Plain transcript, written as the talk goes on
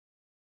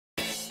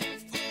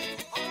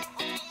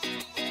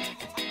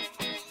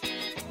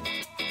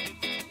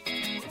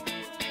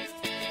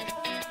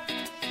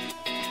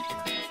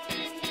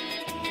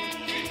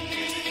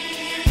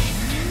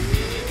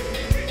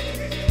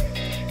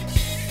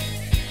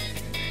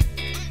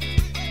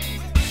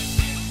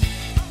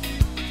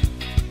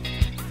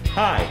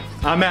Hi,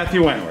 I'm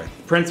Matthew Wentworth,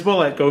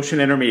 principal at Goshen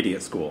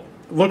Intermediate School.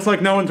 Looks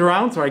like no one's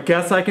around, so I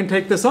guess I can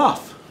take this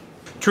off.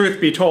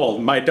 Truth be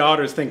told, my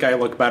daughters think I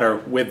look better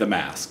with the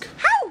mask.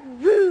 How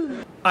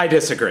rude! I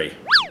disagree.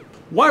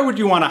 Why would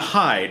you want to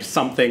hide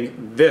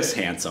something this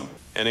handsome?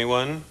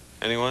 Anyone?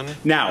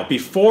 Now,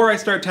 before I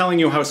start telling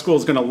you how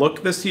school's gonna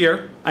look this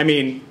year, I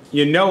mean,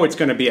 you know it's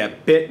gonna be a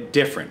bit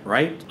different,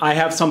 right? I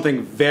have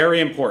something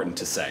very important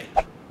to say.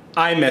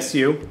 I miss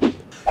you.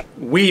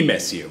 We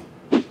miss you.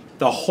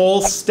 The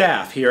whole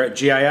staff here at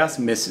GIS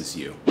misses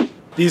you.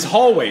 These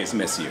hallways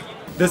miss you.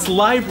 This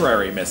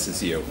library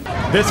misses you.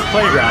 This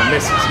playground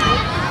misses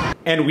you.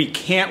 And we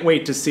can't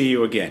wait to see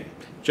you again,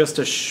 just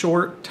a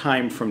short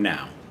time from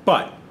now.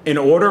 But in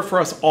order for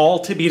us all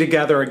to be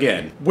together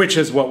again, which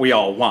is what we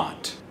all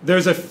want,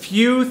 there's a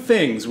few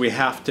things we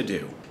have to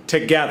do.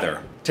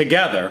 Together,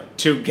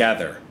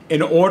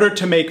 in order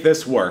to make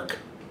this work.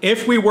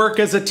 If we work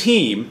as a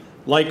team,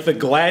 like the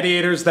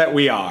gladiators that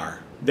we are,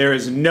 there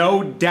is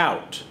no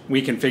doubt we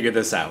can figure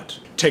this out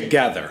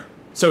together.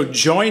 So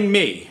join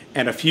me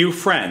and a few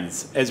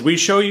friends as we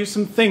show you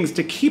some things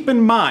to keep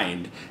in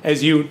mind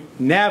as you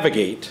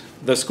navigate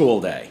the school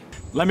day.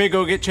 Let me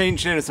go get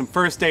changed into some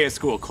first day of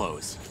school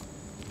clothes.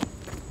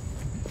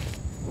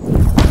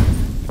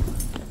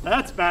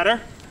 That's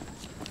better.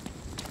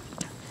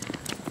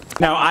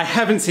 Now, I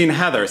haven't seen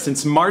Heather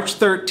since March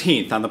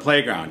 13th on the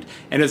playground,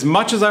 and as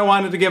much as I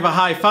wanted to give a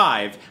high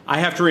five, I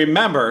have to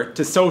remember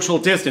to social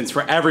distance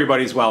for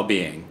everybody's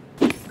well-being.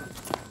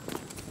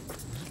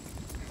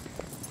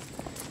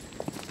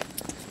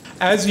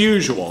 As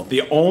usual,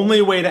 the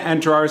only way to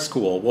enter our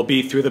school will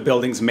be through the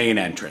building's main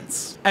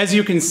entrance. As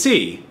you can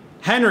see,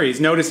 Henry's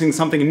noticing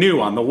something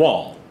new on the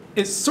wall.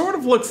 It sort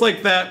of looks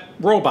like that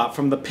robot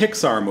from the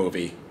Pixar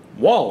movie,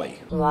 WALL-E.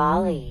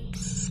 Wally.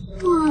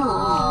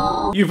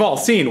 You've all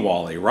seen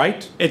WALL-E,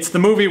 right? It's the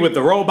movie with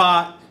the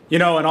robot, you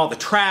know, and all the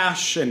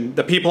trash and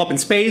the people up in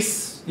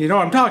space. You know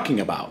what I'm talking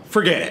about.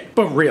 Forget it.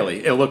 But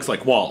really, it looks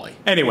like WALL-E.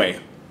 Anyway,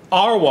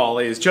 our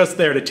WALL-E is just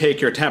there to take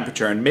your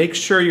temperature and make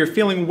sure you're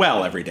feeling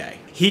well every day.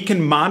 He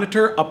can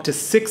monitor up to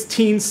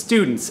 16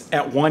 students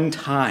at one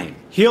time.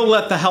 He'll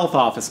let the health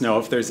office know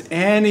if there's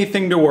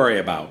anything to worry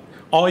about.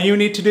 All you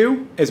need to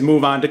do is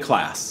move on to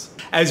class.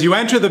 As you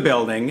enter the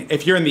building,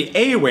 if you're in the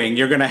A wing,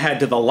 you're gonna head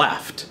to the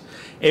left.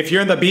 If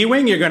you're in the B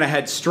wing, you're gonna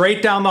head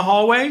straight down the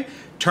hallway,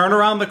 turn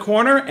around the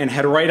corner, and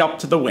head right up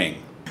to the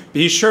wing.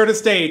 Be sure to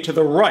stay to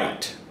the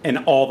right in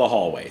all the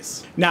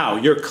hallways. Now,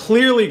 you're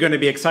clearly gonna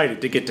be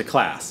excited to get to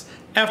class.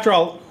 After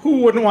all, who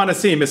wouldn't wanna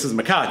see Mrs.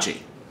 McCacci?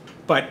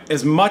 But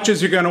as much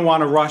as you're gonna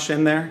wanna rush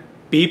in there,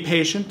 be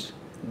patient,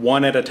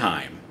 one at a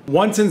time.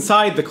 Once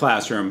inside the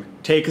classroom,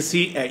 take a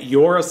seat at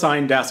your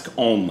assigned desk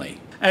only.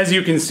 As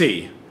you can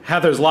see,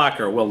 Heather's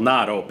locker will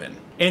not open.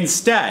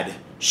 Instead,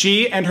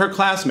 she and her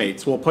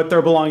classmates will put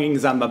their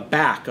belongings on the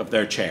back of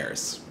their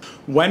chairs.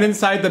 When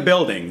inside the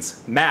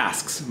buildings,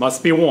 masks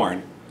must be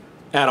worn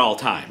at all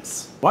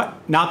times. What?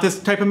 Not this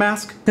type of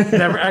mask?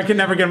 I can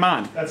never get them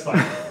on. That's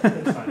fine.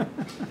 That's fine.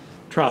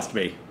 Trust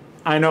me,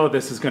 I know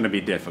this is going to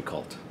be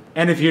difficult.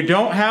 And if you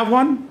don't have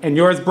one and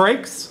yours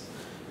breaks,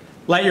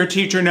 let your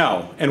teacher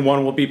know and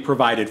one will be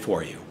provided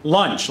for you.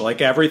 Lunch, like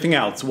everything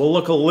else, will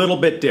look a little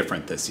bit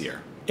different this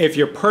year. If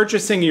you're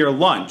purchasing your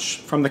lunch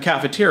from the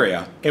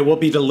cafeteria, it will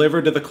be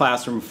delivered to the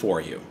classroom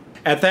for you.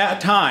 At that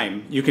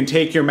time, you can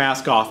take your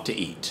mask off to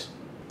eat.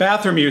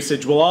 Bathroom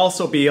usage will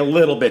also be a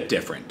little bit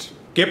different.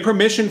 Get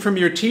permission from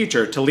your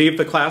teacher to leave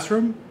the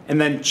classroom, and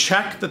then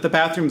check that the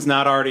bathroom's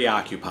not already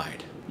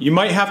occupied. You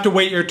might have to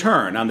wait your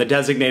turn on the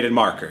designated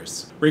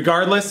markers.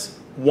 Regardless,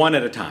 one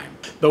at a time.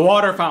 The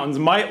water fountains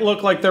might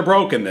look like they're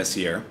broken this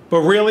year, but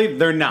really,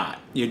 they're not.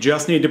 You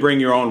just need to bring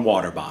your own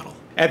water bottle.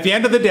 At the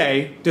end of the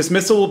day,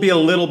 dismissal will be a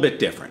little bit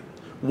different.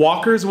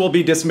 Walkers will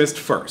be dismissed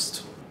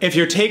first. If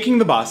you're taking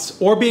the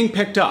bus or being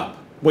picked up,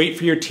 wait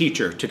for your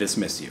teacher to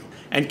dismiss you.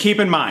 And keep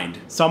in mind,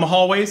 some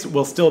hallways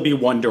will still be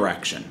one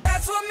direction.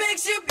 That's what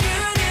makes you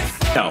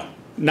beautiful. No,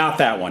 not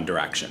that one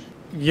direction.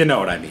 You know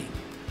what I mean.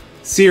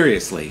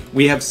 Seriously,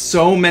 we have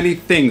so many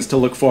things to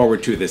look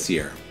forward to this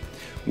year.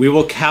 We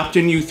will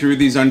captain you through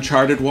these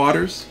uncharted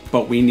waters,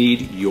 but we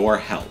need your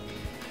help.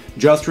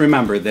 Just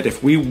remember that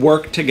if we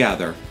work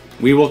together,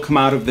 we will come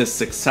out of this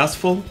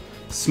successful,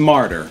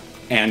 smarter,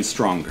 and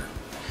stronger.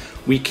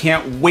 We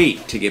can't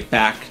wait to get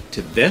back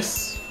to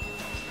this,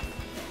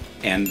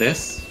 and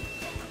this,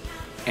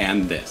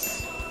 and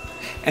this.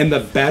 And the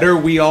better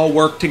we all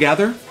work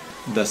together,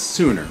 the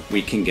sooner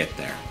we can get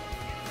there.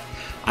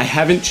 I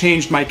haven't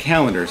changed my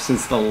calendar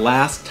since the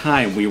last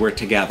time we were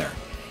together,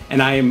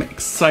 and I am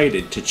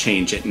excited to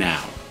change it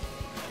now.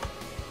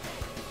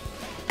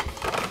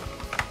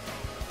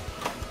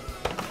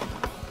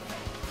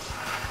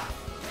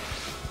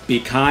 Be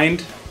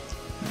kind,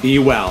 be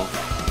well,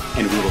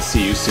 and we will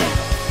see you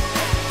soon.